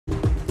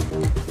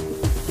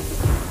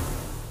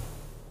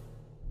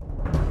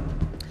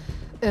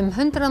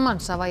100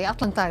 manns hafa í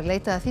allan dag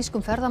leitað að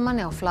þýskum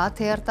ferðamanni á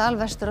Flateyjardal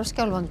vestur af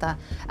Skjálfanda.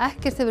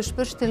 Ekkert hefur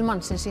spurst til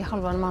mannsins í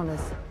hálfan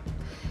mánuð.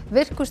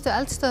 Virkustu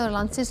eldstöðvar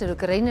landsins eru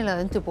greinilega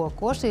að undirbúa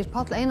gos, segir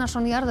Páll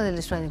Einarsson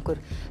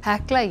jarðeðlisfræðingur.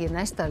 Hekla eigi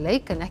næsta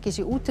leik en ekki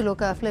sé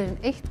útilokað að fleiri en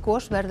 1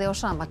 gos verði á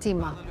sama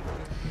tíma.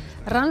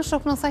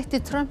 Rannsókn á þætti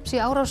Trumps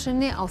í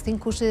árásinni á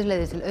þinghúsið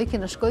leiðir til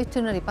aukinnar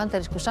skautunar í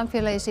bandarísku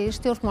samfélagi, segir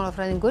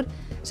stjórnmálafræðingur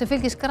sem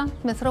fylgist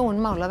grannt með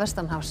þróun mála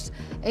vestanhafs.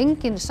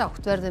 Engin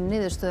sátt verður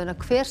niðurstöðuna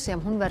hver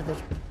sem hún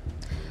verður.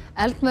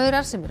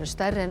 Eldmaurar sem eru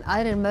stærri en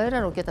aðrir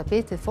maurar og geta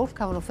bitið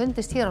fólk hafa nú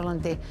fundist hér á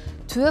landi.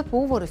 2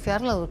 bú voru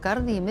fjarlægð úr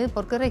garði í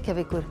miðborg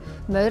Reykjavíkur.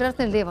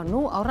 Maurarnir lifa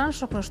nú á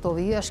rannsóknarstofu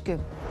í Öskju.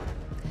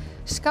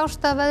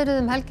 Skásta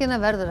veðrið helgina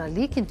verður að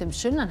líkindum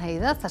sunnan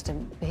heiða þar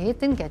sem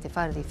hitinn gæti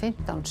farið í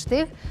 15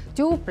 stig.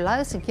 Djúp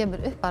lægð sem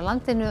kemur upp að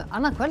landinu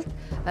annað kvöld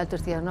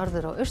veldur því að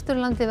norður og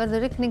austurlandi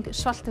verður rigning,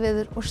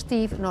 saltveður og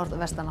stíf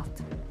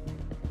norðvestanátt.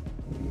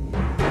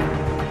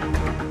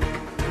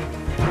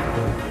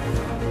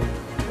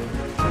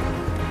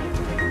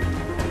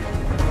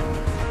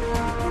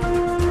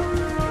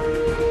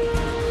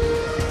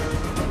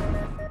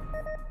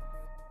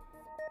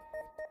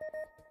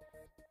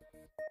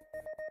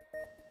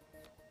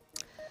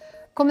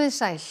 Komið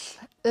sæl.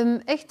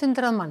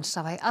 100 manns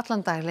hafa í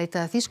allan dag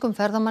leitað að þýskum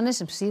ferðamanni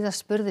sem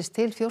síðast spurðist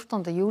til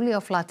 14. júlí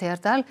á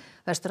Flateyjardal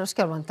vestur af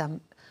Skjálfanda.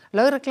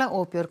 Lögregla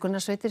og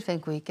björgunarsveitir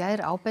fengu í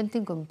gær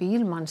ábending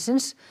bíl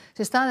mannsins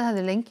sem staðið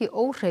hafði lengi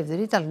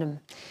óhreyfður í dalnum.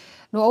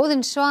 Nú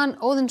Óðinn Svan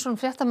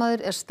Óðinsson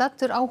fréttamaður er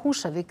staddur á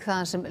Húsavík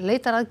þaðan sem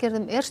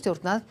leitaraðgerðum er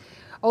stjórnað.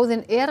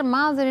 Óðinn, er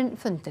maðurinn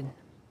fundinn?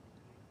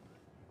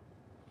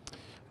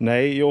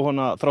 Nei,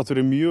 Jóhanna, þrátt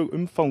fyrir mjög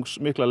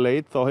umfangsmikla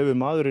leit þá hefur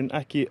maðurinn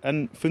ekki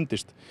enn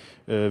fundist.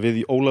 Við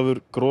í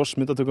Ólafur Gross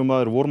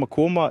myndatökumaður vorum að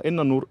koma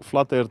innan úr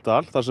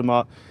Flateyjardal þar sem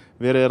að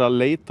verið er að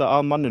leita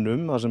að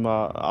manninum, þar sem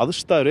að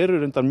aðstæður eru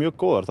reyndar mjög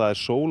góðar. Það er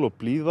sól og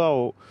blíða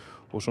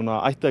og svona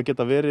ætti að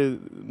geta verið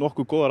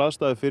nokkuð góðar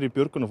aðstæður fyrir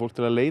björgunarfólk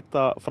til að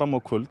leita fram á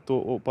kvöld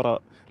og bara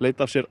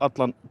leita af sér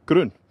allan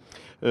grunn.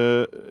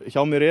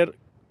 Hjá mér er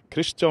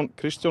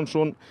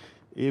Kristjánsson,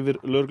 yfir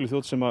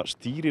lögregluþjónn sem að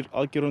stýrir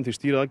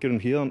aðgerðum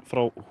héðan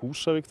frá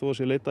Húsavík þó að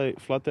sé leita í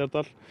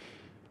Flateyjardal.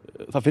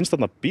 Það finnst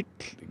þarna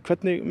bíll.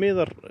 Hvernig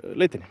miðar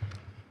leitinni?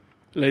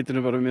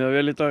 Leitinni bara miðað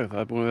vel í dag.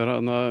 Það er búin að vera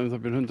það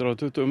byrjum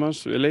 120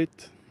 manns við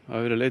leit. Það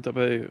hefur verið leita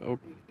bæði á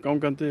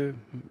gangandi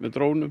með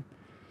drónum.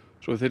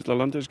 Svo þyrla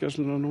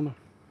landhelgisgæsluna núna.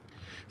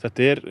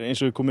 Þetta er eins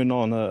og við komum inn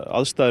á hann að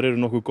aðstæður eru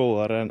nokkuð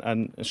góðar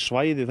en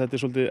svæði, þetta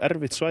er svolítið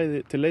erfitt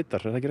svæði til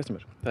leitar, er það ekki rétt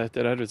mér? Þetta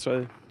er erfitt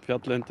svæði,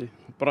 fjalllendi,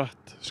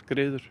 bratt,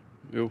 skriður.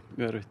 Jú,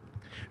 mjög erfitt.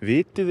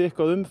 Vitið þið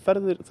eitthvað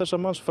ferðir þessa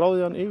manns frá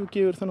því hann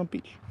yfirgefur þennan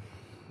bíl?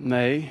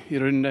 Nei,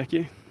 í rauninni ekki.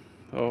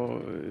 Þá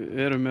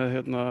erum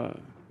við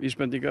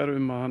vísbendingar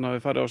að hann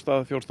hafi farið á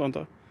stað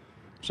 14.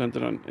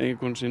 Sendir hann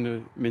eiginkonu sínu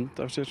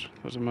mynd af sér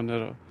þar sem hann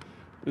er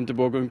að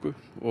undirbúa göngu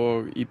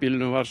og í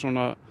bílnum var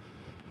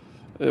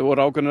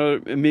voru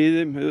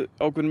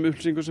ákveðnum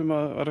upplýsingur sem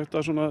var hægt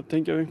að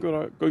tengja við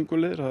einhverja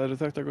gönguleiðir. Það eru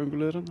þekkta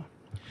gönguleiðir hann.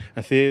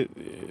 En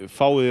þið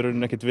fáið í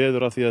rauninni ekkert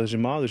veður af því að þessi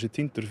maður sé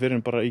týndur fyrir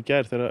en bara í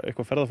gær þegar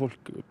eitthvað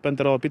ferðafólk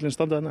bendir á að bílinn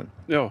standa þennan?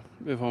 Já,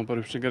 við fáum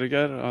bara upplýsingar í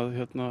gær að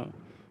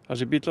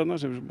þessi bílarna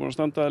sem er búin að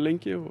standa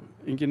lengi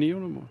og engin í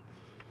honum og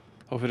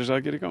þá fyrir þess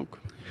aðgerð í gang.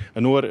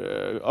 En nú er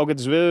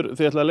ágætis veður,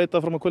 þið ætlaði að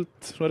leita fram á kvöld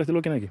svona rétt í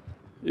lokin ekki?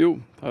 Jú,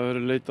 það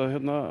verður leitað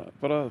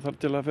bara þar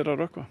til að fyrir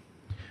að rökkva.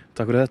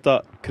 Takk fyrir þetta,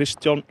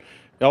 Kristján.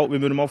 Já, við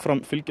munum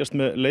áfram fylgjast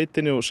með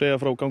leitinni og segja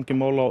frá gangi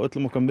mála á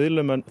öllum okkar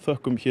miðlum en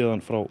þökkum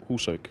héðan frá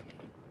Húsavík.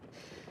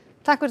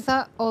 Takk fyrir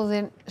það,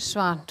 Óðinn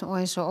Svan, og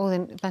eins og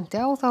Óðinn benti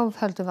á þá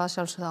höldum við að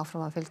sjálfsögðu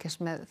áfram að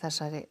fylgjast með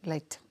þessari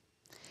leit.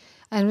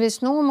 En við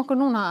snúum okkur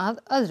núna að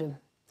öðrum.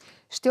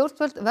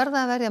 Stjórnvöld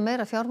verða að verja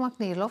meira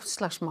fjármagni í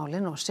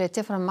loftslagsmálin og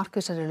setja fram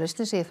markvissari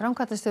lausnir, segir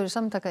framkvæmdastjóri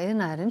Samtaka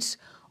iðnaðarins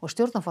og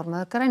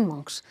stjórnarformaður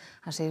Grænmonks.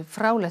 Hann segir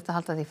fráleitt að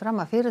halda því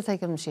fram að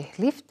fyrirtækjunum sé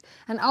hlíft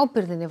en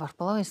ábyrgðinni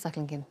varpað á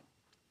einstaklinginn.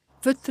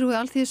 Fulltrúi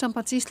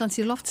Alþýðusambands Íslands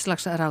í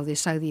loftslagsráði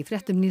sagði í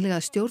fréttum nýlega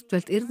að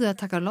stjórnvöld yrðu að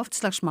taka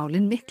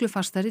loftslagsmálin miklu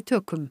fastari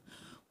tökum.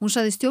 Hún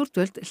sagði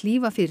stjórnvöld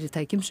hlífa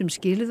fyrirtækjum sem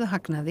skiluðu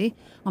hagnaði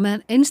á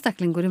meðan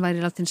einstaklingurinn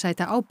væri látinn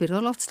sæta ábyrgð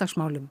á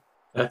loftslagsmálum.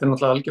 Þetta er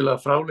náttúrulega algjörlega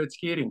fráleit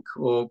skýring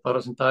og bara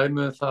sem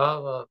dæmi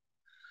það að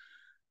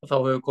þá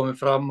hefur komið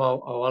fram á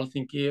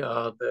Alþingi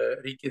að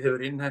ríkið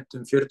hefur innheimt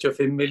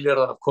 45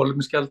 milljarða af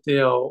kolefnisgjaldi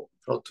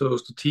frá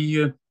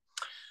 2010.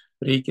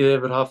 Ríkið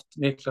hefur haft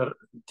miklar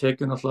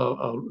tekjur náttúrulega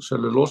á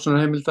sölu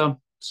losunarheimilda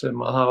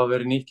sem hafa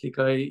verið nýtt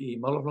líka í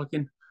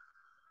málaflokkinn.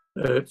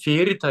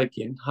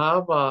 Fyrirtækin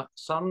hafa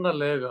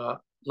sannarlega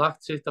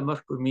lagt sitt af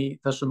mörkum í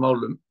þessum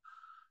málum,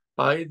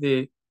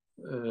 bæði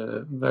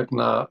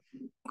vegna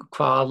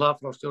hvaða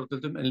frá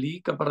stjórnvöldum en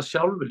líka bara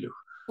sjálfviljug.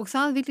 Og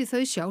það vilji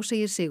þau sjá,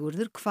 segir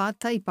Sigurður,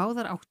 hvata í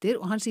báðar áttir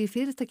og hann segir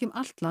fyrirtækjum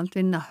allt land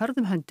vinna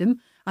hörðum höndum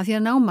að því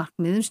að ná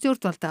markmiðum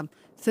stjórnvalda.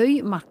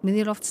 Þau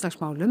markmið í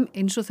loftslagsmálum,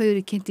 eins og þau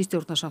eru kynnt í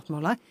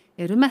stjórnarsáttmála,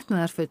 eru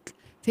metnaðarfull.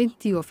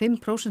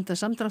 55%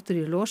 samdráttur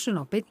í losun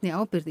á beinni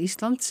ábyrgð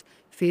Íslands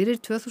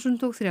fyrir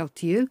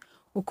 2030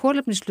 og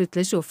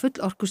kolefnishlutleysi og full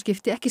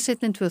orkuskipti ekki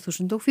seinna en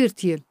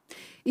 2040.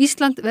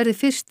 Ísland verði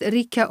fyrst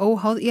ríkja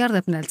óháð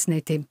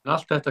jarðefnaeldsneyti.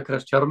 Allt þetta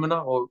krefst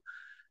fjármuna og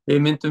við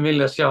myndum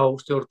vilja sjá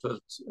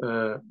stjórnvöld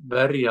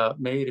verja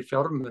meiri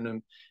fjármunum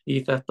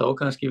í þetta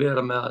og kannski vera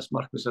með aðeins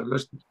markvissar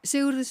lausnir.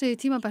 Sigurður segir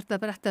tímabært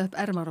að bretta upp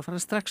ermar og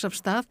fara strax af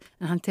stað,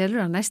 en hann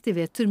telur að næsti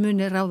vetur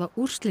muni ráða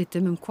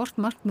úrslitum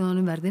hvort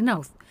markmiðunum verði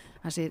náð.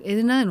 Hann segir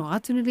iðnaðinn og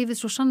atvinnulífið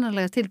svo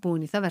sannarlega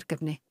tilbúin í það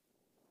verkefni.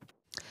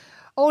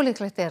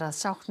 Ólíklegt að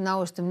sátt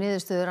náist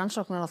niðurstöður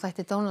rannsóknar á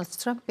þætti Donald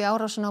Trump í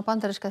árásinni á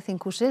bandaríska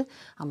þinghúsið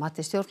að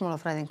mati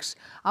stjórnmálafræðings.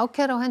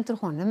 Ákæra á hendur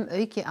honum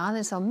auki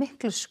aðeins á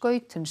miklu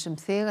skautun sem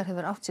þegar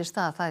hefur átt sér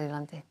stað þar í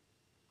landi.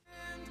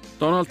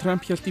 Donald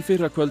Trump hélt í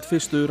fyrrakvöld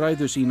fyrstu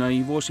ræðu sína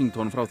í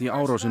Washington frá því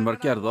árásin var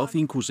gerð á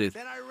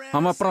þinghúsið.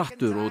 Hann var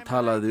brattur og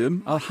talaði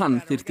að hann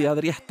þyrfti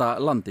að rétta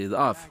landið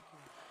af.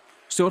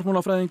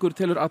 Stjórnmálafræðingur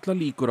telur alla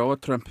líkur á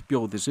að Trump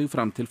bjóði sig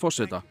fram til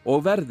forseta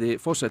og verði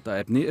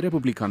forsetaefni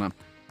repúblíkana,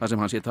 þar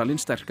sem hann sé talinn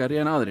sterkari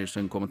en aðrir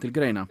sem koma til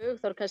greina.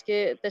 Það er kannski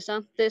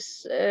DeSantis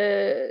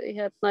í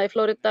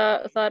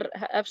Florida þar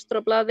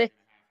efstur á blaði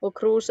og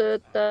Cruz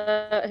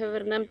hefur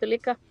verið nefndur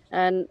líka,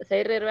 en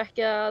þeir eru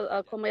ekki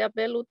að koma jafn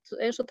vel út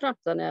eins og Trump,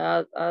 þannig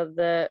að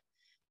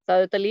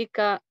það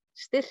líka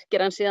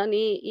styrkir hann síðan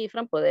í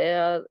framboði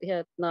að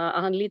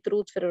hann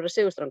lítur út fyrir að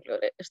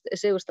vera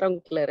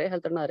sigurstranglegri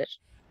heldur en aðrir.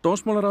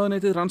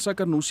 Dómsmálaráðuneytið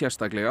rannsakar nú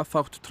sérstaklega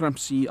þátt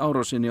Trumps í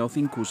árásinni á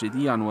þinghúsið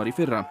í janúar í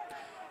fyrra.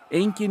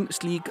 Engin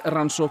slík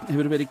rannsókn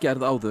hefur verið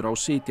gerð áður á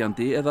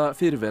sitjandi eða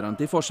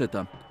fyrrverandi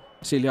forseta.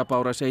 Silja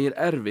Bára segir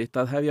erfitt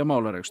að hefja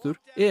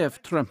málarekstur ef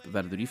Trump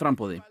verður í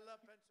framboði.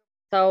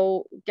 Þá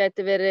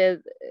gæti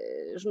verið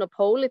svona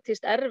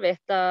pólitískt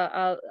erfitt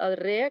að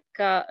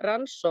reka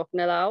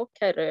rannsókn eða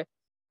ákæru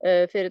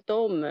fyrir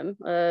dómum,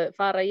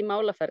 fara í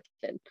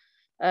málaferlin.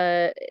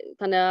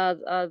 Þannig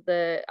að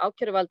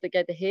ákæruvaldur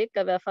gæti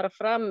hikað við að fara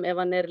fram ef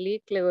hann er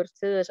líklegur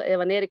til þess, ef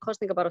hann er í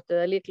kosningabaráttu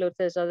eða líklegur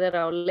til þess að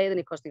vera á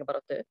leiðinni í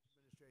kosningabaráttu.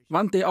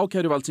 Vandi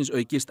ákæruvaldsins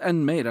aukist enn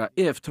meira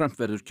ef Trump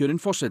verður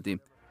kjörinn forseti,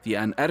 því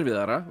enn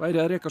erfiðara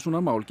væri að reka svona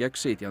mál gegn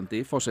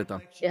sitjandi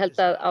forseta. Ég held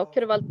að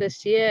ákæruvaldið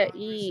sé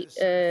í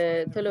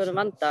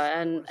töluverðum vanda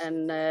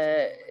en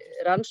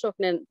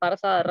rannsóknin, bara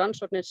það að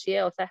rannsóknin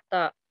sé á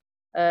þetta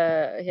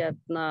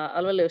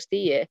alvarlegu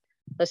stigi,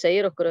 það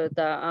segir okkur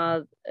auðvitað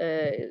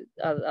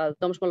að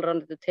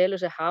dómsmálaráðuneytið telur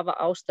sig hafa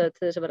ástæðu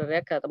til þess að vera að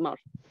reka þetta mál.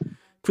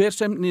 Hver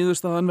sem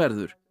niðurstaðan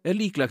verður,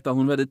 líklegt að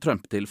hún verði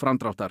Trump til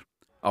framdráttar.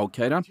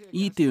 Ákæra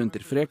ýti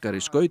undir frekari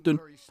skautun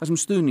þar sem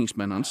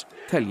stuðningsmenn hans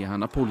telji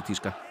hana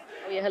pólitíska.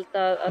 Ég held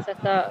að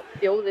þetta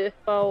bjóði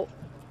upp á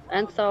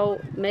ennþá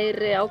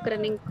meiri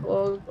ágreining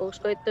og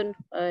skautun.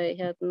 Ég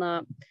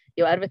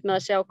á erfitt með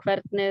að sjá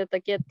hvernig þetta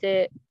geti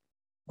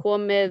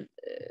komið,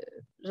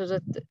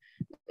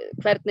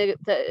 hvernig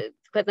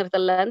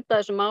þetta lenda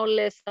þessu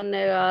máli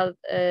þannig að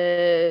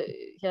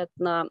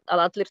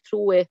allir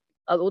trúi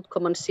að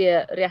útkoman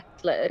sé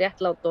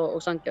réttlát og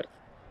sanngjörn.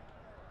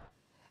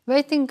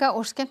 Veitinga-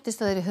 og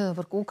skemmtistaðir í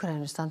höfuðborg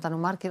Úkraínu standa nú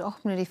margir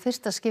opnir í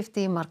fyrsta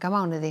skipti í marga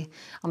mánuði.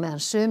 Á meðan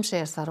sum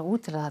segjast fara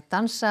út til að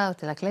dansa og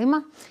til að gleyma,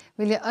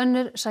 vilja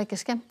önnur sækja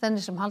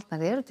skemmtanir sem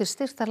haldnar eru til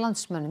styrktar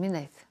landsmönnum í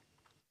neyð.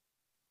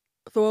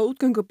 Þó að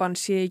útgöngubann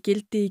sé í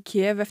gildi í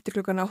Kiev eftir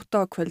klukkan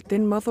 8 á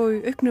kvöldin má þó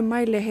í auknum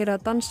mæli heyra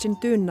dansinn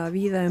duna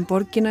víða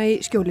borgina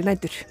í skjóli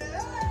nætur.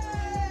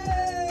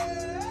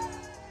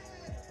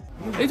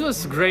 It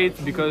was great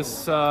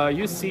because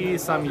you see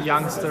some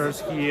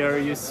youngsters here.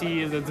 You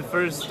see that the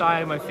first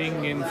time I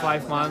think in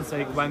 5 months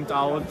I went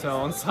out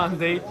on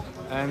Sunday,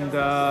 and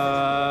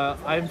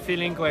I'm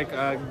feeling like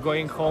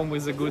going home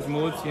with a good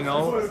mood,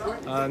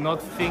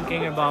 not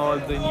thinking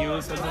about the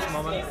news at this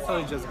moment. So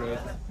it's just great.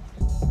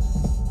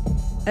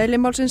 Eðli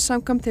málsins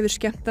samkvæmt hefur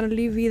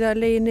skemmtanalíf víða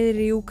legið niður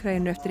í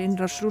Úkraínu eftir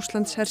innrás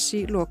Rússlands hers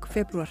í lok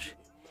febrúar.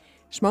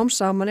 Smám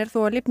saman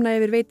þó að lifna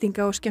yfir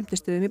veitinga- og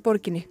skemmtistöðum í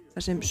borginni,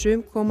 þar sem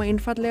sum koma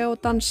einfallega og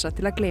dansa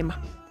til að gleyma.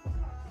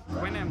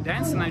 When I'm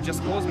dancing, I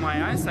just close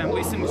my eyes. I'm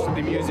listening to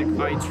the music.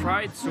 I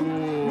try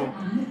to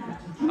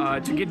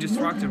get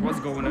distracted what's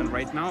going on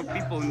right now.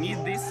 People need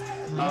this.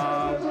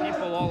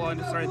 People all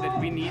understand that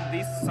we need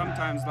this.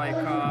 Sometimes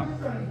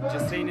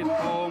just staying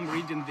at home,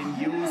 reading the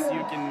news,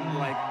 you can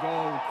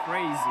go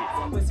crazy.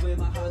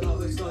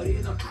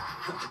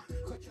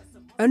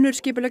 Önnur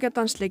skipuleggja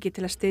dansleiki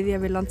til að styðja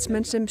við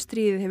landsmenn sem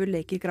stríðið hefur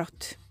leikið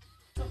grátt.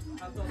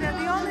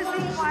 The only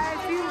thing why I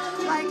feel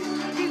like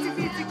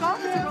 50-50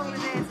 comfortable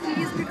with this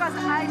is because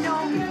I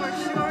know for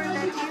sure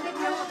that it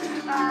will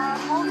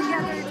all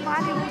together its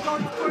money will go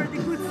for the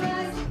good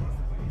things.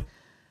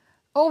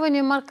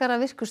 Óvenju margar af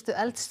virkustu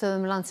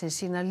eldstöðum landsins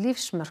sýna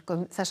lífsmörk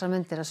þessar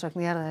myndir að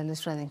sögn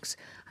jarðeðlisfræðings.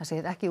 Hann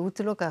segir ekki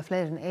útilokað að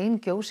fleiri en ein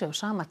gjósi á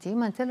sama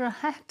tíma en telur að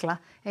hekla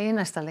eigi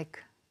næsta leik.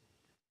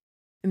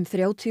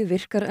 30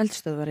 virkar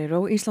eldstöðvar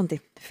eru á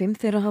Íslandi. 5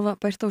 þeirra hafa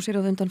bært á sér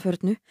að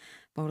undanförnu,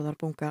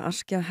 Bárðarbunga,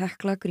 Askja,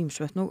 Hekla,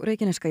 Grímsvötn og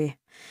Reykjaneskagi.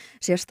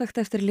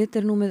 Sérstakt eftir lit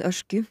nú með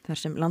Öskju,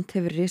 þar sem land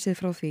hefur risið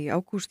frá því í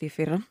ágúst í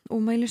fyrra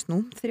og mælist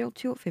nú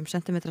 35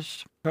 cm.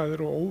 Það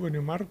eru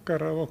óvenju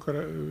margar af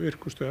okkar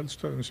virkustu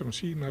eldstöðum sem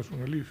sýna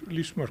svona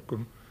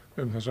lífsmörkum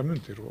þessa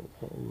mundir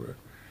og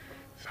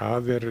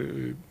það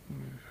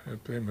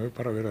þeim hefur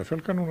bara verið að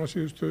fjölga núna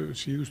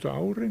síðustu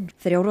árin.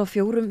 3 af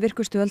 4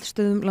 virkustu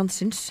eldstöðum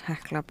landsins,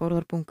 Hekla,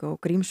 Bárðarbunga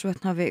og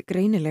Grímsvötn hafi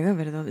greinilega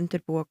verið að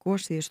undirbúa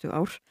gos síðustu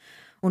ár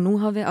og nú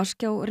hafi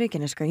Askja og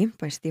Reykjaneskagi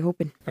bæst í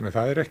hópinn. Þannig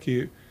að það ekki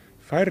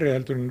færri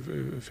heldur en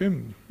 5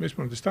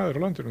 mismunandi staðir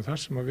á landinu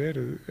þar sem að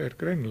verið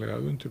greinilega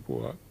að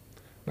undirbúa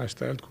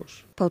næsta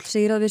eldgos. Páll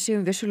segir að við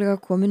séum vissulega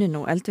komin inn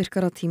á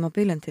eldvirkara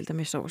tímabil en til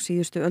dæmis á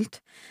síðustu öld,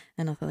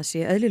 en að það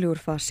sé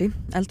eðlilegur fasi,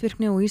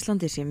 eldvirkni á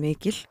Íslandi sé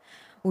mikil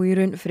og í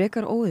raun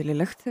frekar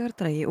óeðlilegt þegar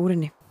dragi úr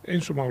henni.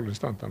 Eins og málin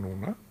standa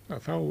núna,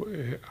 að þá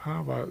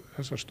hafa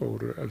þessar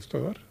stóru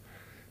eldstöðvar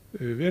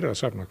verið að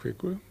safna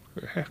kviku.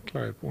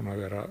 Hekla búin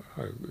að vera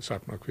að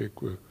safna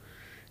kviku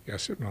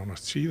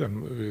nánast síðan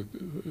við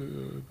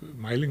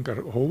mælingar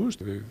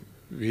hófust. Við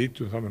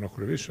vitum það með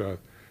nokkru vissu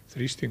að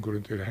þrýstingur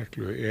undir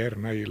Heklu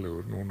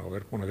nægilegur núna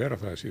og búin að vera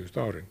það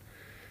síðustu árin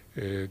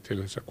til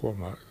þess að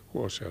koma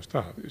gosi af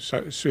stað.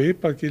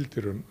 Svipað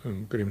gildir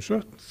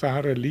Grímsvötn,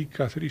 þar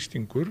líka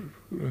þrýstingur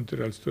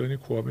undir eldstöðinni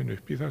komin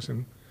upp í það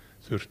sem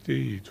þurfti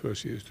í 2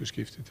 síðustu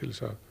skipti til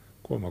þess að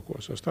koma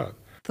gosi af stað.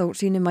 Þá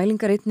sýni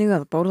mælingar einnig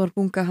að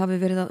Bárðarbunga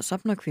hafi verið að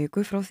safna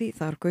kviku frá því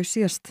þar gaus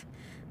síðast.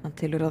 Hann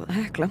telur að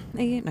Hekla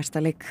eigi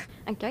næsta leik.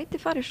 En gæti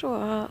farið svo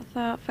að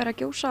það fer að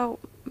gjósa á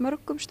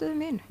mörgum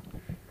stöðum í einu?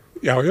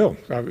 Já,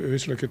 það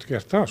vissulega getur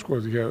gert það. Sko,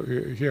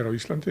 hér á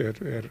Íslandi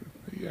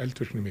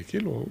eldvirkni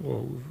mikil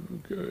og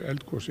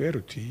eldgos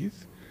eru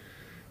tíð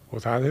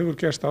og það hefur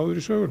gerst áður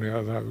í sögunni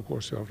að það hefur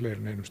gosið á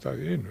fleiri en einum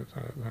stað í einu.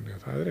 Þannig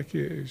að það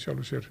ekki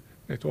sjálfur sér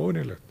neitt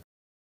óvenjulegt.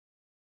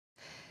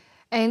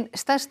 Ein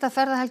stærsta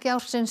ferðahelgi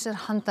ársins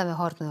handan við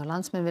hornið og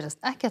landsmenn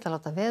virðast ekki að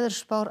láta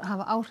veðurspár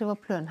hafa áhrif á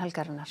plön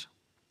helgarinnar.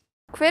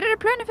 Hver eru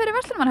plönin fyrir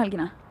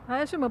verslunarmannahelgina?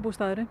 Það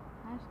sumarbústaðurinn.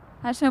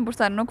 Það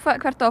sumarbústaðurinn og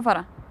hvert á að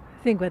fara?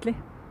 Þingvelli.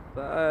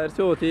 Það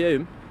þjóðhátíð í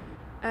Eyjum.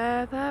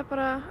 Það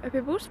bara upp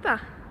í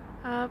bústað,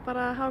 að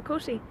bara hafa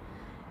kósí.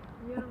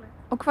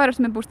 Og hvað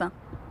ertu með bústað?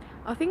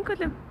 Á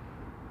Þingvöllum.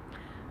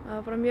 Það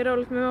var bara mjög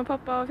rólegt með mamma og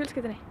pappa og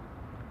fjölskyldunni.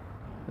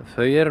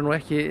 Þau eru nú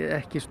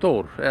ekki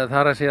stór, eða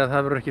það að segja að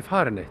það verður ekki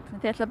farin neitt.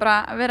 Þið ætla bara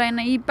að vera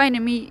í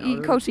bænum í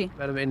kósí?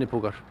 Verðum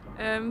innipúkar.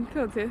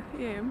 Þjóðhátíð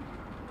í Eyjum.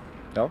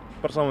 Já,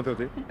 bara saman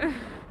þjóðhátíð.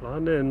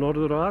 Planið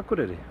norður á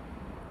Akureyri.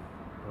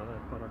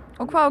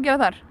 Og hvað á að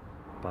gera þar?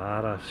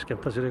 Bara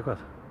skemmta sér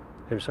eitthvað.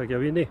 Heimsækja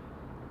víni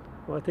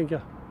og ættingja.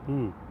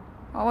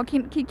 Á að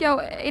kíkja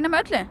á eina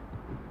með öllu?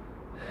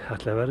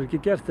 Ætli verður ekki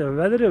gert ef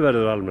veðrið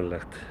verður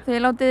almennilegt. Þið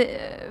látið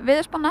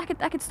veðurspanna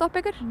ekkert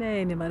stoppa ykkur?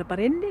 Nei, maður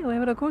bara inni og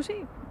hefur það kósí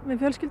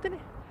með fjölskyldunni.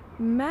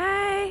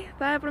 Nei,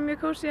 það bara mjög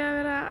kósí að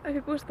vera upp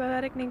í bústað,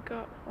 það rigning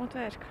og vont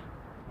veður.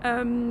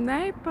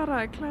 Nei,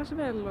 bara klæða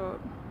sig vel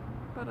og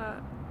bara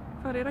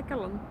fara í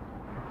reggalan.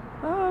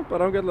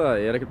 Bara ágætlega,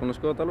 ég ekkert búin að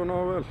skoða þetta alveg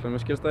nógu vel, en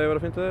mér skilst að ég var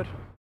að fínt veður.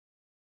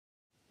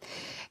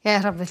 Já,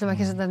 Hrafn, við ætlum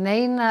ekki að setja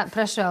neina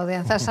pressu á því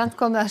en það samt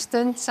komið að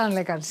stund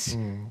sannleikans.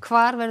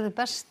 Hvar verður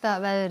besta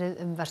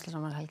veðrið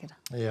verslunarmannahelgina?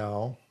 Já,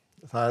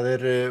 það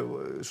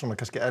svona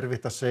kannski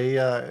erfitt að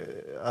segja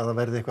að það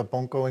verði eitthvað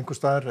bongo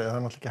einhvers staðar,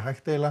 það náttúrulega ekki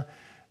hægt eiginlega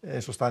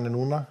eins og staðan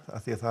núna,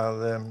 af því að það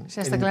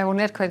sérstaklega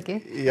hún hvergi.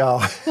 Já,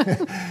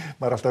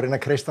 maður alltaf að reyna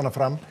að kreista hana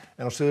fram,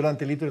 en á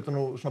Suðurlandi lítur þetta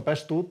nú svona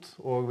best út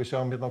og við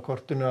sjáum hérna á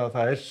kortinu að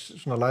það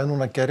svona lægð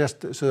núna að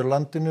gerjast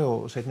Suðurlandinu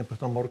og seinni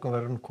partur á morgun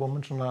verður hún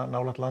komin svona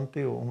nálægt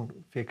landi og hún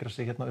fikrar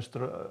sig hérna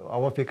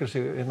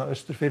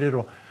austur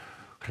fyrir og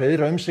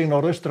hreiðra sig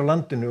norðaustur á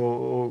landinu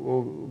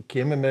og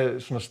kemur með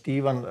svona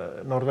stífan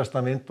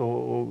norðvestan vind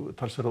og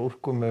talsverða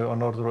úrkomu á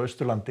norður- og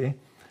austurlandi.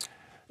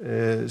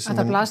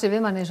 Þetta blasir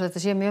við manni eins og þetta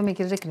sé mjög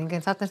mikil rigning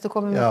en þarna ertu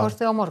komið með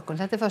kortið á morgun,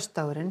 þetta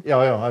föstudagurinn. Já,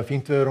 það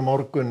fínt veður á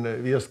morgun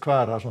víðast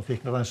hvar, það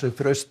þykknar aðeins upp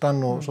fyrir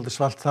austan og svolítið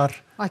svalt þar.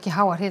 Og ekki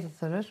háar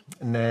hitatölur?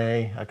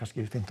 Nei, það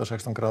kannski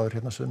 15-16 gráður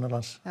hérna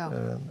sunnanlands,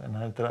 en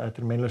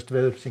þetta meinlaust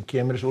veður sem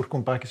kemur þessu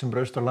úrkomubakki sem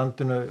er austur á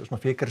landinu,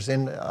 svona fikar þess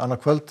inn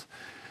annað kvöld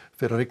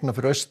fyrir að rigna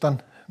fyrir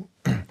austan.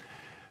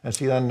 En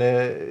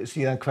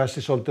síðan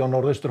hvessi svolítið á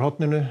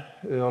norðausturhorninu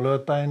á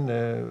laugardaginn,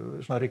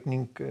 svona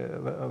rigning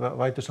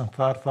vætusamt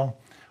þar þá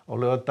á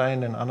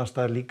laugardaginn en annars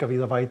staðar líka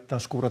víða væta,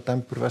 skúra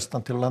dembur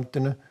vestan til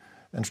landinu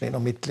en svona inn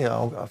á milli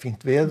á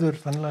fínt veður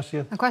þannig að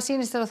séð. En hvað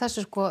sýnist þér á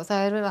þessu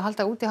það verið að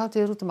halda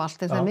útihátíðir út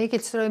allt en það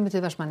mikill straumur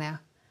til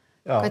Vestmannaeyja.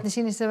 Hvernig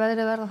sýnist þér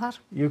veðrið verða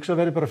þar? Ég hugsa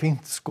að verði bara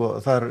fínt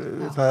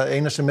það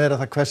eina sem að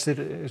það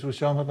hvessir eins og við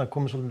sjáum þarna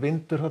komið svolítið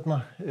vindur þarna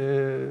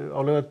á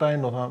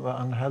laugardaginn og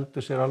hann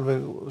heldur sér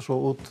alveg svo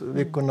út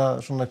vikuna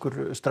svona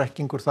einhver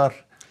strekkingur þar.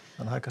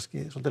 Þannig að það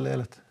kannski svolítið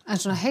leiðilegt. En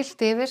svona heilt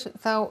yfir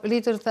þá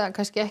lítur þetta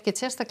kannski ekkert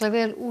sérstaklega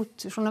vel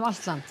út svona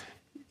allt land?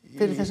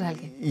 fyrir þessa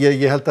helgi?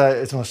 Ég held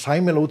að svona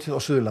sæmilega út á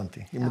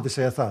Suðurlandi, ég myndi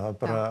segja það,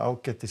 bara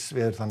ágætis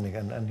veður þannig,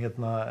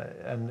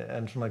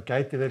 en svona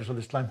gæti verið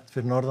svolítið slæmt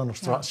fyrir norðan og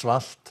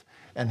svalt,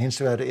 en hins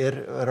vegar er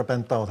að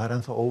benda á, það er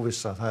ennþá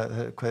óvissa,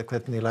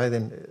 hvernig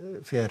læðin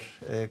fer,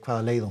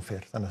 hvaða leið hún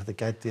fer, þannig að það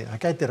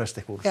gæti ræst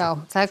eitthvað úr. Já,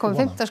 það er komið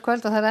 15.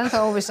 kvöld og það er ennþá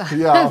óvissa.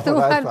 Já, þú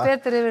fær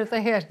betur yfir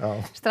þetta hér,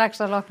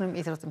 strax að loknum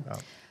íþróttum.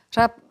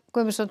 Hrafn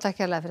Guðmundsson, takk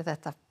hérlega fyrir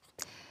þetta.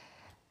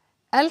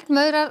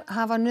 Eldmaurar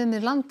hafa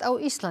numið land á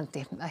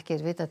Íslandi. Ekki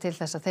vitað til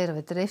þess að þeir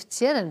hafi dreift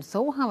sér en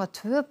þó hafa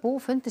 2 bú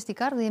fundist í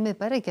garði í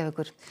miðbæ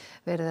Reykjavíkur.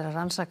 Verið að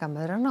rannsaka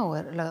maurana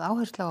og lögð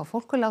áherslu á að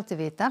fólk láti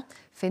vita,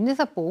 finni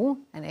það bú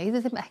en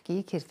eyði þeim ekki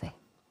í kyrrþey.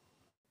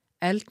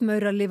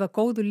 Eldmaurar lifa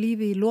góðu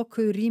lífi í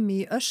lokuðu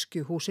rými í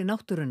öskjuhúsi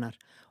náttúrunnar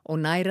og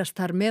nærast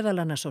þar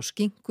meðal annars á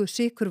skinku,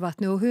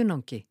 sykurvatni og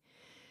hunangi.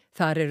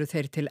 Þar eru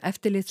þeir til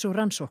eftirlits og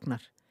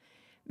rannsóknar.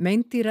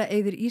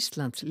 Meindýraeyðir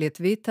Íslands lét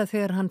vita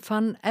þegar hann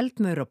fann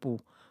eldmaurabú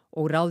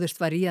og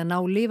ráðist var í að ná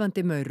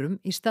lifandi maurum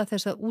í stað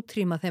þess að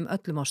útrýma þeim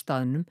öllum á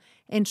staðnum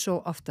eins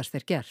og oftast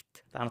er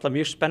gert. Það er náttúrulega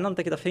mjög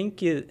spennandi að geta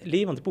fengið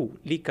lifandi bú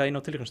líka inn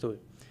á tilraunstofu.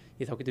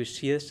 Því þá getum við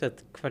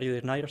séð hverju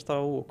þeir nærast á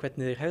og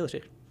hvernig þeir hegða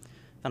sér.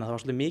 Þannig að það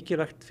var svolítið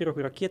mikilvægt fyrir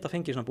okkur að geta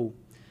fengið svona bú.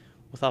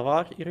 Og það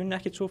var í rauninni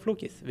ekkert svo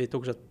flókið. Við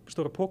tókum sér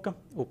stóra poka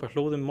og bara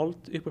hlóðum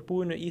mold upp úr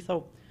búinu í þá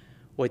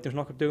og eittum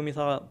svona nokkrum dögum í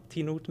það að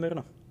tína út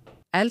maurana.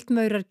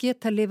 Eldmaurar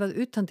geta lifað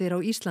utandyra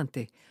á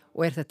Íslandi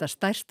og er þetta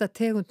stærsta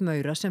tegund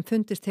maura sem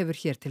fundist hefur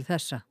hér til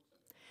þessa.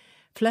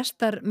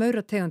 Flestar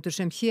maurategundur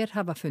sem hér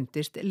hafa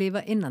fundist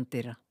lifa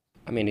innandyra.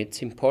 I mean,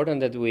 it's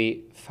important that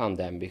we found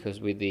them because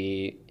with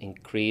the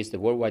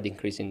worldwide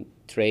increase in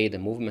trade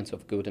and movements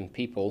of goods and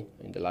people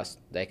in the last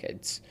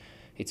decades,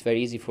 it's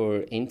very easy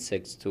for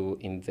insects to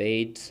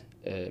invade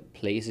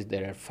places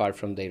that are far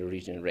from their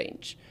original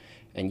range.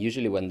 And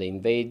usually when they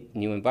invade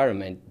new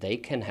environment, they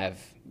can have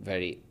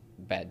very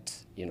bad,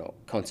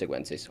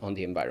 consequences on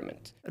the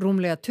environment.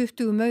 Rúmlega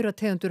 20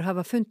 maurategundur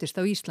hafa fundist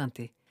á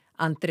Íslandi.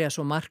 Andreas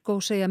og Marko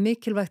segja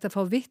mikilvægt að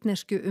fá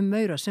vitneskju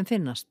maura sem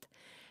finnast.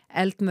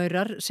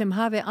 Eldmaurar sem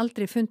hafi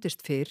aldrei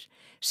fundist fyrr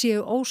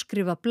séu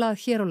óskrifa blað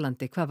hér á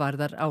landi hvað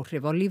varðar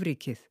áhrif á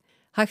lífríkið.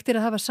 Hægt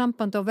að hafa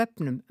samband á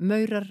webnum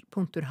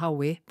maurar.hi.is.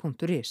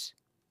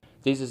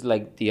 This is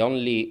like the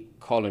only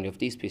colony of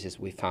these species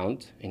we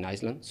found in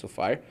Iceland so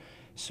far.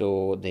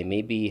 So they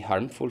may be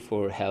harmful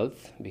for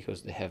health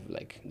because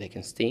they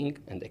can sting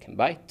and they can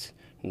bite.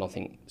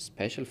 Nothing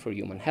special for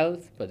human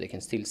health, but they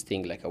can still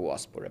sting like a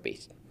wasp or a bee.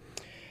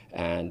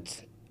 And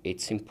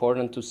it's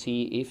important to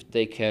see if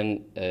they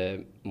can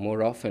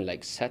more often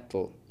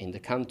settle in the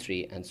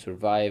country and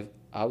survive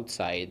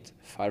outside,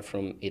 far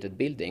from heated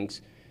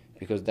buildings,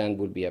 because then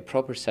would be a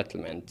proper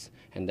settlement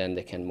and then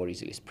they can more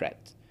easily spread.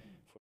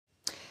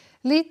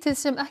 Lítið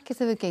sem ekkert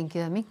hefur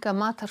gengið að minnka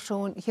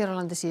matarsóun hér á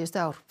landi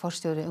síðustu ár.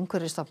 Forstjóri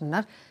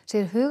Umhverfisstofnunar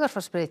segir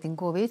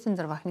hugarfarsbreytingu og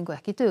vitundarvakningu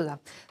ekki duga.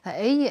 Það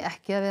eigi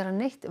ekki að vera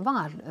neitt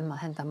val að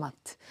henda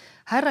mat.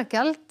 Hærra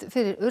gjald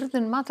fyrir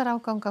urðun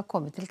matarafganga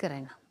komið til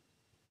greina.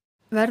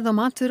 Verð á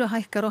matvöru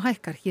hækkar og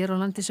hækkar hér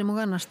á landi sem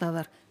og annar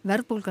staðar.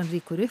 Verðbólgan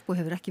rýkur upp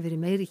og hefur ekki verið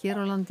meiri hér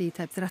á landi í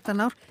tæp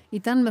 13 ár, í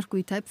Danmörku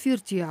í tæp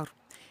 40 ár.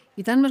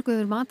 Í Danmörku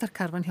hefur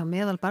matarkarfan hjá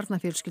meðal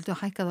barnafjölskyldu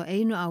hækkað á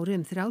einu ári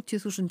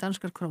 30.000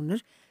 danskar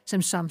krónur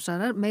sem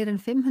samsvarar meir en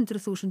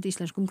 500.000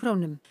 íslenskum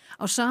krónum.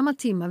 Á sama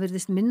tíma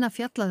virðist minna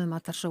fjallað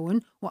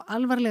matarsóun og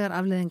alvarlegar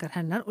afleiðingar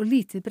hennar og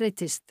lítið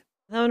breytist.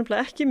 Það var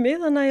nefnilega ekki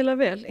miðað nægilega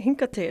vel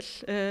hingað til.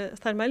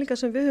 Þær mælingar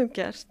sem við höfum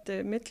gert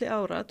milli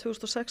ára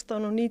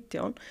 2016 og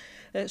 2019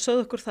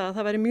 sögðu okkur það að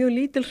það væri mjög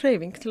lítil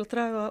hreyfing til að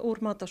draga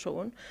úr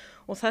matarsóun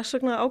og þess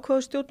vegna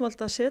ákváðu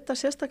stjórnvöld að setja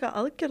sérstaka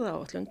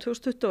aðgerðaáætlun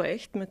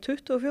 2021 með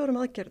 24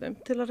 aðgerðum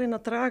til að reyna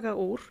að draga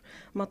úr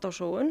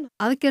matarsóun.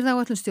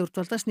 Aðgerðaáætlun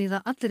stjórnvalda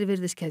snýða allri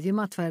virðiskeðju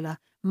matvæla.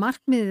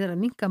 Markmiðið er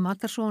að minnka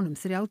matarsóun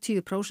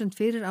 30%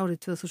 fyrir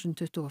árið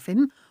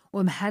 2025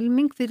 og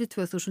helming fyrir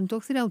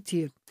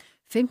 2030.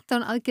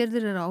 15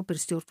 aðgerðir eru á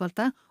ábyrgð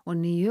stjórnvalda og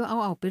 9 á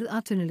ábyrgð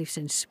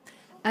atvinnulífsins.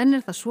 En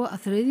er það svo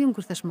að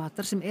þriðjungur þess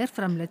matar sem er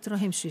framleiddur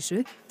á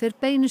heimsvísu fer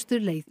beinustu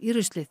leið í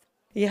ruslið.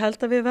 Ég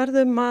held að við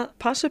verðum að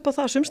passa upp á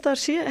það að sums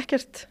staðar sé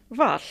ekkert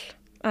val.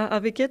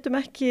 Að við getum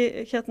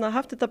ekki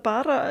haft þetta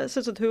bara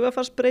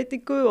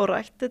hugarfarsbreytingu og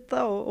rætt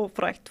þetta og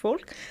frætt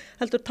fólk.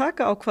 Heldur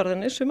taka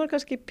ákvarðanir sem er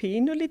kannski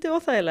pínulítið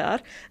óþægilegar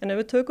en ef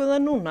við tökum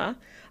það núna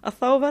að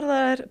þá verða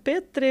þær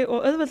betri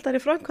og auðveldari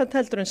framkvæmd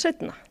heldur en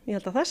seinna. Ég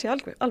held að það sé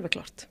alveg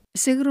klart.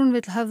 Sigrún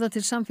vill höfða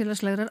til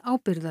samfélagslegrar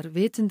ábyrgðar,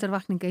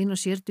 vitundarvakninga ein og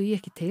sér dugi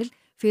ekki til.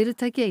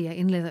 Fyrirtæki eigi að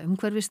innleiða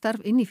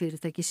umhverfisstarf inn í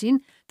fyrirtæki sín,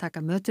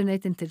 taka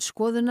mötuneytin til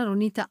skoðunar og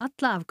nýta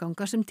alla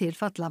afganga sem til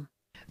falla.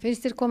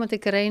 Finnst þér koma til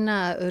greina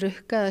að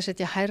rukka eða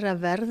setja hærra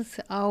verð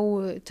á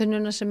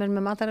tunnuna sem er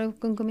með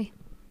matarafgöngum í?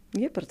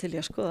 Ég er bara til í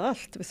að skoða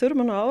allt. Við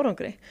þurfum að ná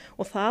árangri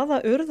og það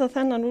að urða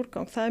þennan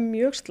úrgang, það er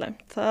mjög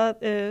slæmt.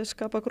 Það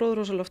skapa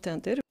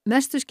gróðurhúsalofttegundir.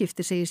 Mestu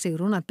skiptir segir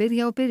Sigrún að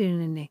byrja á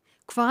byrjuninni.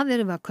 Hvað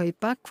erum við að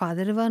kaupa,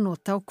 hvað erum við að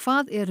nota og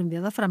hvað erum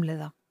við að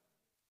framleiða?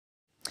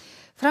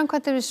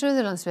 Framkvæmdir við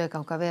Suðurlandsveg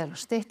ganga vel og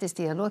styttist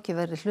í að lokið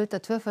verði hluta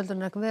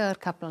tvöföldunar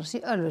vegarkaflans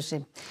í Ölfusi.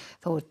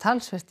 Þó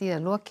talsvert í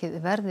að lokið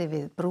verði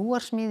við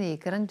brúarsmíði í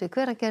grennd við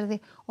Hveragerði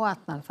og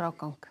allan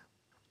frágang.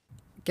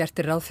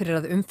 Gert ráð fyrir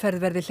að umferð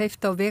verði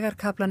hleypt á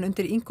vegarkaflan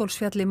undir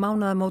Ingólfsfjalli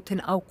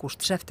mánaðamótin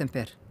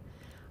ágúst-september.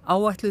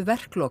 Áætluð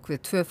verklok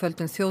við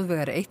tvöföldun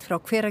þjóðvegar 1 frá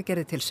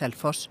Hveragerði til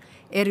Selfoss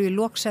eru í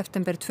lok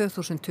september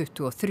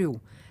 2023,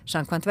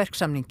 samkvæmt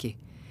verksamningi.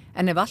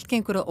 En ef allt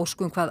gengur að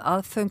óskum hvað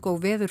aðföng og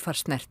veðurfar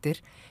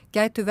snertir,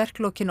 gætu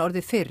verklokin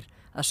orðið fyrr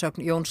að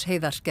sögn Jóns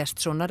Heiðars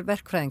Gestssonar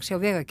verkfræðings hjá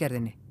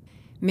Vegagerðinni.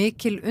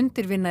 Mikil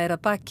undirvinna að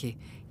baki,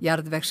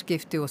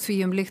 jarðvegsskipti og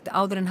því líkt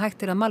áður en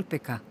hægt að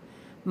malbika.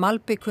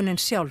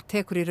 Malbikunin sjálf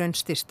tekur í raun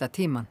stysta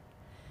tíman.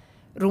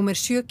 Rúmir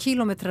 7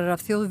 kílómetrar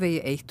af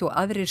þjóðvegi 1 og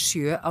aðrir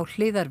 7 á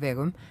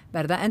hliðarvegum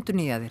verða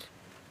endurnýjaðir.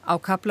 Á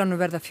kaflanum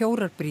verða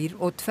 4 brýr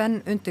og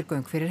 2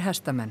 undirgöng fyrir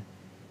hestamenn.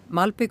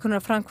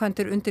 Malbikunar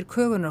framkvæmdir undir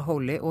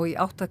Kögunarhóli og í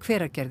átt að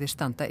Hveragerði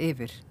standa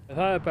yfir.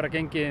 Það bara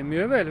gengið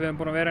mjög vel. Við hefum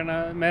búin að vera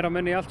meira á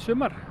menni í allt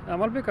sumar að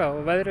malbika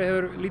og veðrið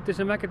hefur lítið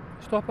sem ekkert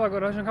stoppað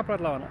okkur á þessum kafla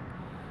allavega.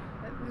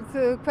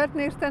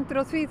 Hvernig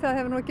stendur á því? Það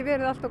hefur nú ekki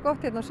verið alltaf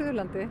gott hérna á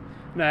Suðurlandi.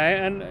 Nei,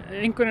 en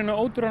einhvern veginn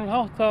á ótrúlegan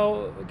hátt þá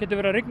getur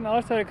verið að rigna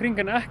aðstæður í kring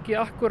en ekki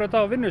akkurat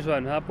á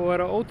vinnusvæðinu. Það er búið að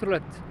vera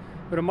ótrúlegt.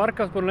 Við erum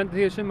margast búin að lenda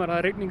því í sumar. Það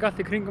er rigning allt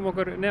í kringum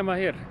okkur nema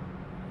hér.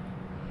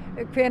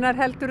 Hvenær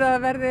heldur það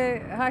að verði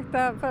hægt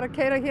að fara að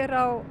keyra hér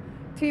á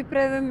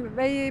tvíbreiðum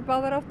vegi í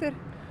báðar áttir?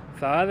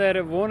 Það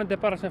er vonandi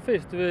bara sem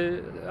fyrst. Við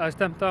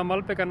stefnt að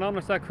malbika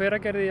nánast að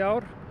Hveragerði í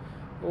ár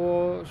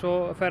og svo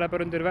fer það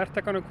bara undir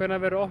verktakanum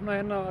hvenær verður opnað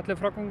hérna allir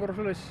frágangur og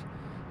svoleiðis.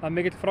 Það er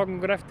mikill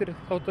frágangur eftir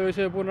þótt að við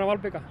séum búin að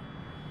malbika.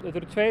 Þetta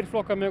eru 2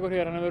 flokkar með okkur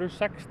hér, þannig að við erum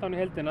 16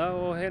 í heildina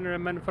og hérna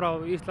eru menn frá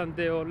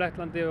Íslandi og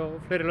Lettlandi og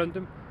fleiri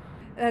löndum.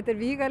 Þetta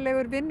er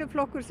vígalegur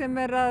vinnuflokkur sem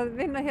er að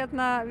vinna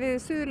hérna við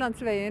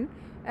Suðurlandsveginn.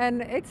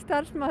 En einn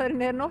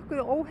starfsmaðurinn er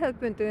nokkuð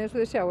óhefðbundið eins og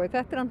þið sjáu.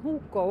 Þetta er hann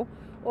Hugo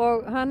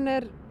og hann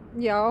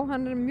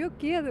er mjög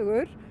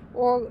geðugur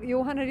og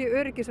hann er í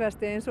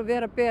öryggisvesti eins og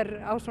vera ber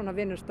á svona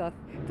vinnustað.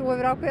 Þú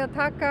hefur ákveðið að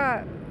taka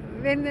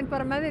vinnin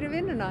bara með þér í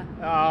vinnuna?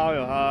 Já,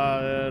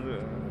 það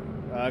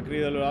er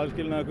gríðarlegur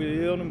aðskilnaður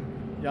í honum,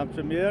 jafnt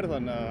sem ég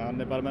þannig að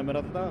hann er bara með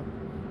mér alltaf.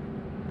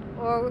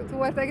 Og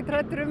þú ert ekki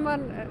hræddur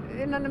hann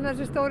innan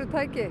þessi stóru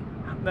tæki?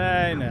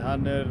 Nei,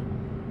 hann er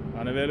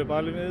vel upp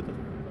alveg við þetta.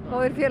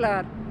 Góðir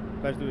félagar.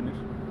 Bestu vinnir.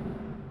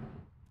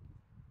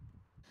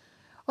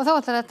 Og þá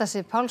ætlar þetta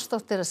Sif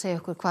Pálsdóttir að segja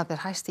okkur hvað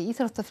ber hæst í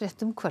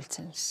íþróttafréttum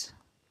kvöldsins.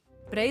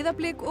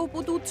 Breiðablik og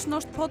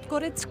Budućnost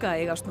Podgorica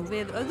eigast nú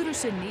við öðru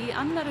sinni í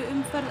annarri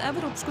umferð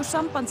Evrópsku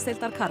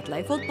sambandsdeildar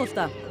karla í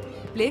fótbolta.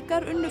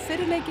 Blikar unnu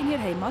fyrirleikin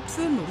hér heima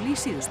 2-0 í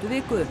síðustu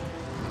viku.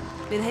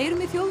 Við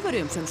heyrum í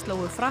Þjóðverjum sem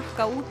slógu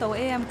Frakka út á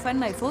EM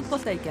kvenna í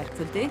fótbolta í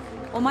gærkvöldi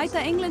og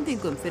mæta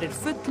Englendingum fyrir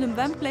fullum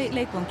Wembley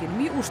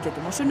leikvanginum í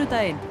úrslitum á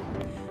sunnudaginn.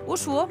 Og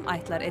svo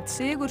ætlar einn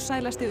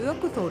sigursælasti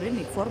ökuþórinn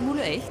í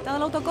Formúlu 1 að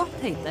láta gott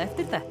heita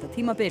eftir þetta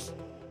tímabil.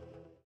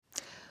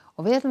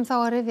 Og við ætlum þá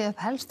að rifja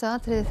upp helstu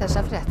atriði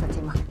þessa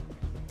fréttatíma.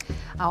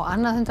 Á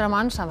annað 100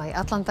 manns hafa í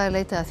allan dag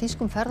leitað að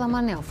þýskum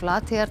ferðamanni á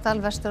Flateigardal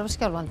vestur af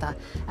Skjálfanda.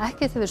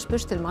 Ekkert hefur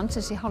spurst til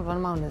mannsins í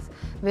hálfan mánuð.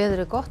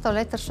 Veður er gott á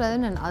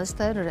leitarsvæðinu en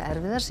aðstæður eru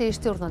erfiðar, segir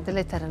stjórnandi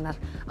leitarinnar.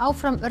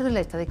 Áfram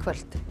verður leitað í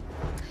kvöld.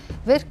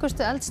 Virkustu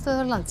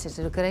eldstöðvar landsins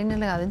eru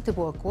greinilega að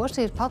undirbúa gos,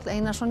 segir Páll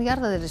Einarsson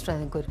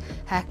jarðeðlisfræðingur.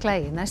 Hekla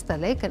í næsta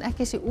leik en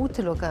ekki sé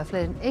útilokað að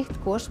fleiri en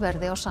 1 gos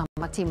verði á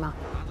sama tíma.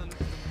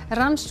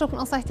 Rannsókn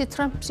á þætti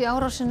Trumps í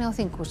árásinni á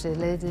þinghúsið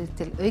leiðir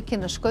til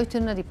aukinnar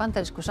skautunar í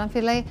bandarísku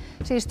samfélagi,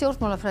 segir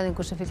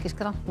stjórnmálafræðingur sem fylgist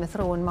grannt með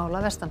þróun mála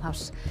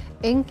vestanhafs.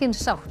 Engin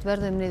sátt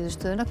verður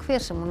niðurstöðuna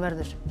hver sem hún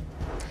verður.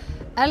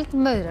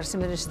 Eldmaurar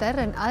sem eru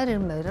stærri en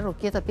aðrir maurar og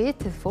geta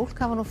bitið fólk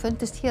hafa nú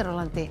fundist hér á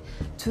landi.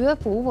 2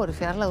 bú voru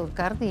fjarlægð úr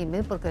garði í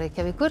miðborg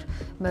Reykjavíkur.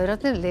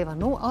 Maurarnir lifa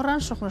nú á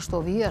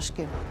rannsóknarstofu í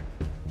Öskju.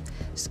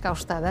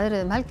 Skásta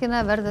veðrið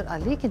helgina verður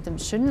að líkindum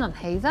sunnan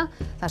heiða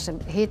þar sem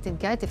hitinn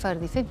gæti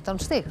farið í 15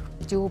 stig.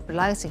 Djúp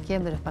lægð sem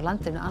kemur upp að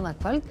landinu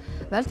annað kvöld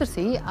veldur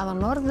því að á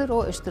norður-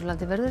 og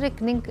austurlandi verður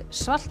rigning,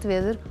 svalt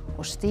veður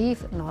og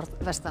stíf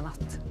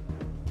norðvestanátt.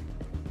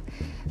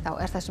 Þá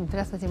er þessum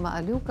fréttatíma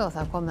að ljúka og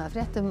það er komið að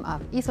fréttum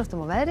af íþróttum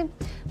og veðri.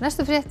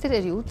 Næstu fréttir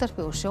eru í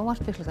útvarpi og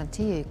sjónvarpi klukkan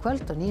 10 í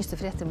kvöld og nýjustu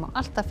fréttir má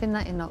alltaf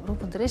finna inn á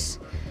rúv.is.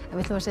 En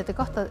við ætlum að setja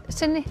gott að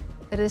sinni,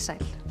 verið þið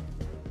sæl.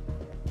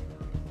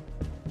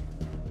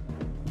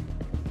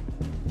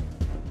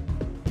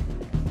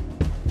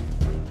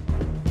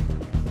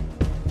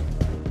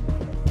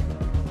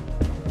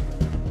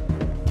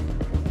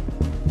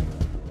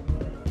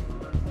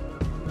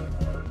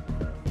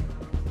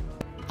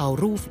 Á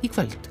RÚV í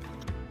kvöld.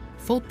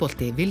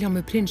 Fótbolti,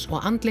 Vilhjálmur prins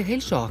og andleg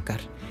heilsu okkar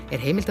er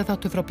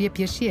heimildaþáttur frá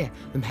BBC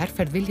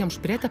herferð Vilhjálms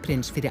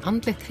Bretaprins fyrir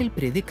andlegt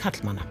heilbrigði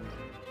karlmanna.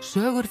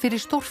 Sögur fyrir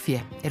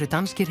stórfé eru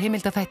danskir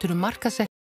heimildaþættur markaðssetningu